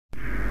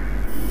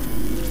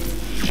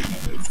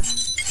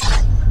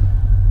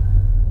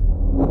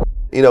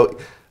You know,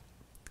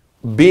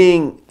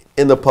 being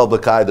in the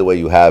public eye the way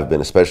you have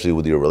been, especially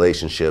with your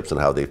relationships and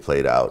how they've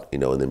played out, you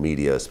know, in the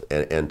media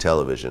and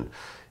television,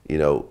 you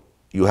know,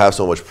 you have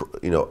so much,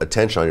 you know,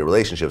 attention on your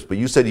relationships, but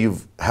you said you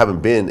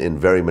haven't been in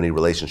very many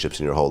relationships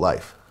in your whole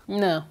life.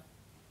 No,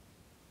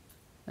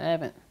 I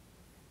haven't.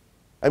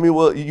 I mean,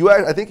 well,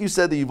 I think you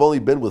said that you've only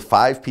been with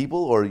 5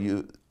 people, or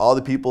all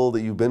the people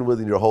that you've been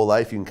with in your whole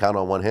life, you can count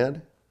on one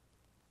hand?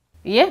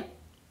 Yeah.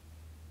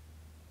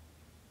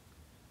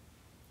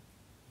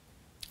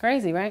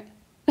 Crazy, right?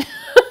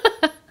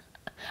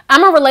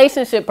 I'm a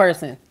relationship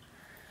person.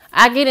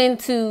 I get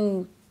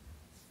into,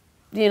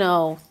 you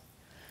know,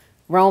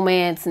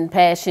 romance and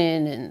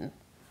passion and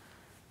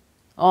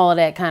all of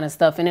that kind of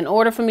stuff. And in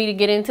order for me to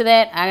get into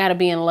that, I got to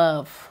be in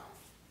love.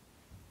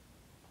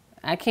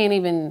 I can't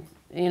even,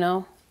 you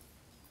know,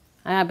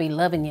 I got to be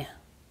loving you.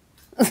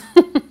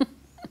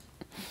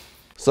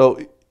 So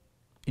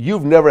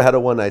you've never had a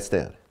one-night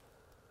stand?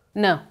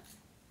 No.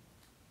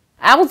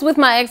 I was with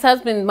my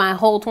ex-husband my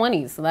whole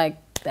 20s. Like,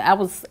 I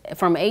was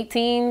from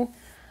 18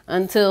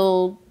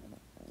 until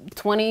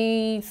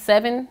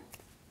 27.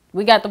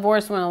 We got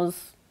divorced when I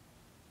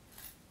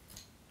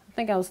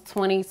think I was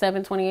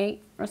 27,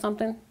 28 or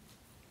something.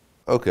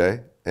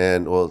 Okay.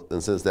 And well,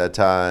 and since that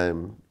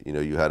time, you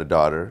know, you had a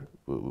daughter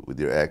with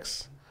your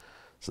ex.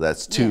 So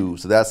that's 2. Yeah.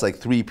 So that's like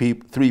 3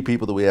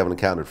 people that we haven't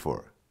accounted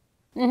for.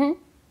 Mm-hmm.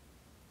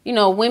 You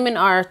know, women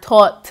are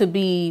taught to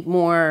be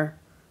more,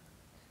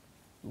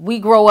 we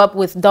grow up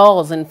with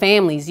dolls and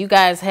families. You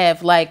guys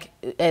have, like,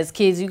 as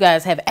kids, you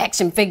guys have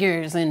action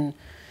figures, and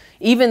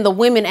even the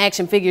women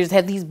action figures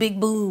have these big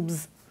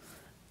boobs.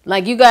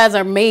 Like, you guys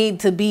are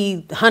made to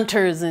be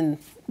hunters, and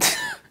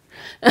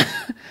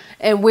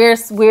and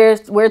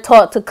we're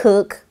taught to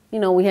cook. You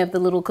know, we have the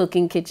little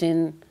cooking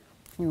kitchen,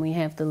 and we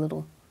have the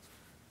little,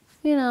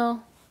 you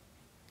know,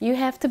 you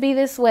have to be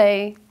this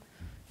way,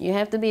 you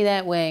have to be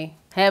that way.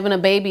 Having a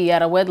baby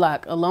out of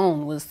wedlock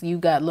alone was, you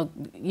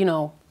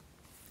know,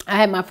 I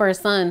had my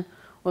first son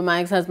with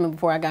my ex-husband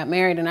before I got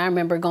married, and I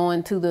remember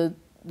going to the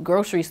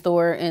grocery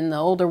store, and the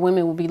older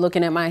women would be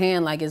looking at my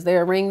hand like, is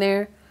there a ring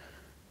there?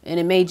 And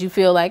it made you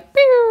feel like,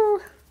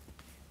 pew.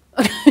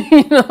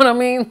 You know what I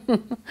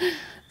mean?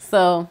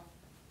 So,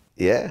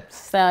 yeah,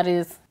 that's how it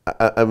is.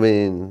 I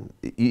mean,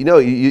 you know,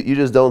 you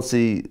just don't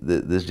see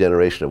this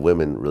generation of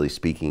women really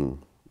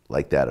speaking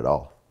like that at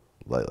all.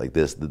 Like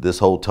this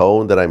whole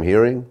tone that I'm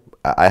hearing,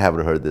 I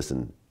haven't heard this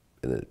in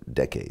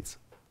decades.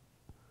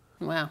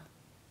 Wow.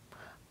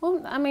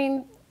 Well, I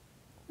mean,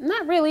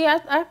 not really.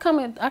 I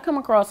come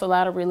across a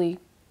lot of really,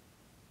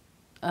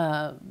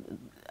 I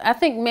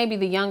think maybe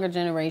the younger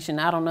generation,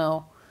 I don't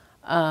know.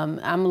 I'm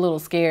a little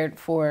scared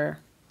for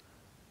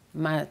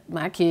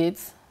my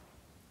kids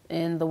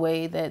and the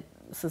way that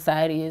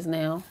society is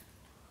now.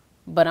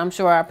 But I'm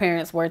sure our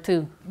parents were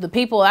too. The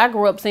people I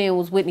grew up seeing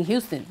was Whitney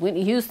Houston.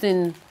 Whitney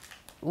Houston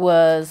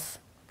was,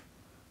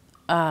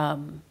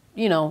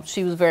 you know,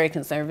 she was very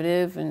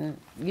conservative, and,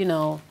 you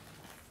know,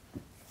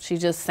 she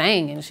just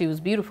sang and she was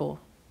beautiful,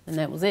 and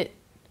that was it.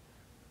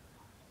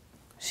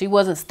 She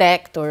wasn't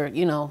stacked or,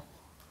 you know,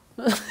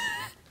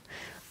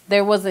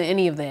 there wasn't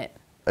any of that.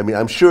 I mean,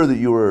 I'm sure that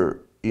you were,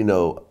 you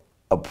know,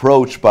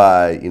 approached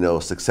by, you know,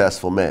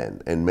 successful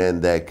men and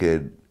men that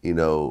could, you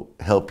know,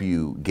 help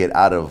you get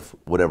out of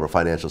whatever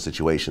financial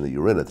situation that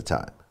you were in at the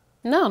time.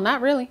 No,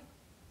 not really.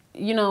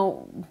 You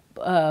know,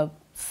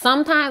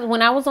 sometimes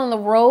when I was on the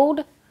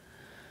road,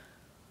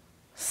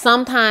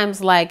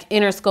 sometimes like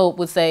Interscope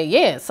would say,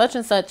 yeah, such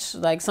and such,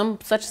 like some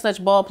such and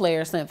such ball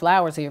player sent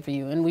flowers here for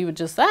you. And we would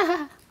just,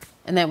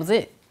 and that was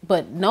it.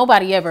 But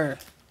nobody ever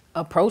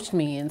approached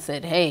me and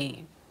said,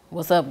 hey,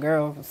 what's up,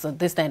 girl? So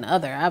this, that, and the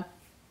other. I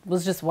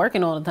was just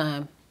working all the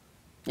time.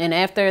 And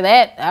after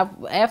that,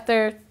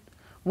 after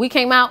we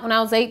came out when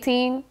I was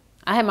 18,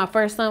 I had my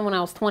first son when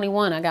I was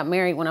 21. I got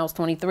married when I was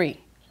 23.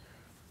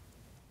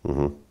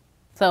 Mm-hmm.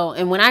 So,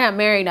 and when I got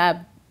married,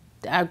 I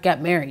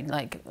got married.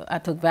 Like, I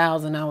took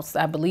vows, and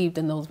I believed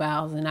in those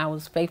vows, and I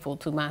was faithful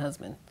to my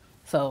husband.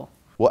 So.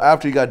 Well,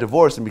 after you got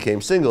divorced and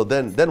became single,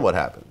 then what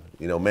happened?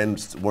 You know, men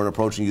weren't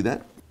approaching you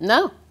then?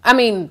 No, I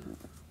mean,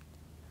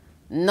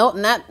 no,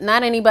 not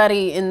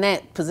anybody in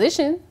that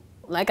position.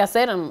 Like I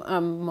said,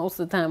 I'm most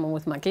of the time I'm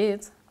with my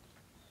kids.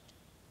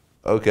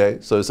 Okay,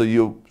 so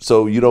you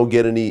don't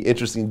get any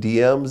interesting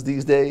DMs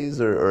these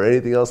days or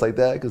anything else like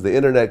that? Because the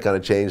internet kind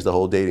of changed the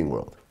whole dating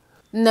world.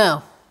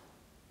 No.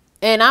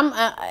 And I'm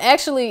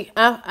actually,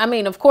 I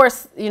mean, of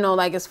course, you know,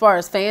 like as far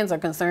as fans are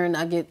concerned,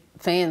 I get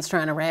fans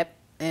trying to rap,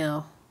 you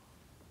know,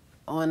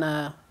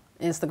 on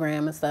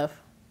Instagram and stuff.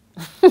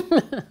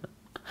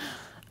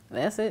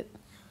 That's it.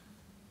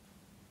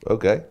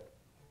 Okay.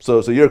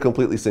 So you're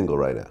completely single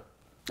right now?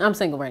 I'm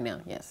single right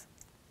now, yes.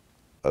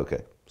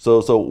 Okay.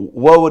 So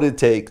what would it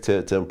take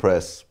to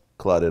impress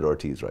Claudette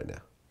Ortiz right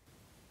now?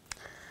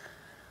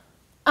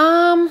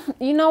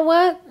 You know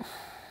what?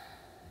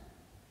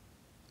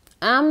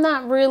 I'm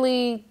not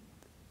really,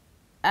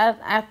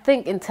 I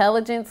think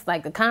intelligence,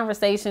 like the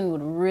conversation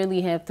would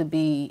really have to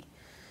be,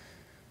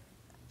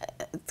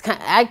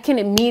 I can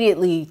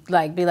immediately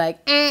like be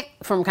like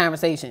from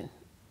conversation.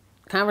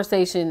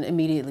 Conversation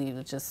immediately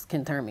just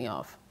can turn me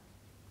off.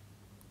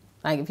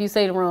 Like if you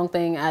say the wrong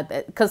thing,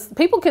 because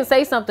people can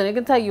say something, it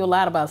can tell you a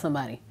lot about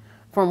somebody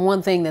from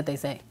one thing that they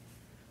say.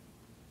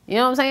 You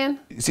know what I'm saying?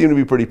 You seem to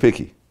be pretty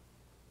picky.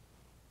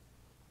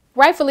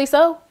 Rightfully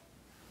so.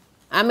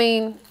 I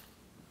mean,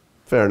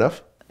 fair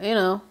enough. You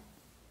know,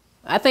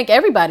 I think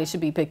everybody should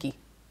be picky.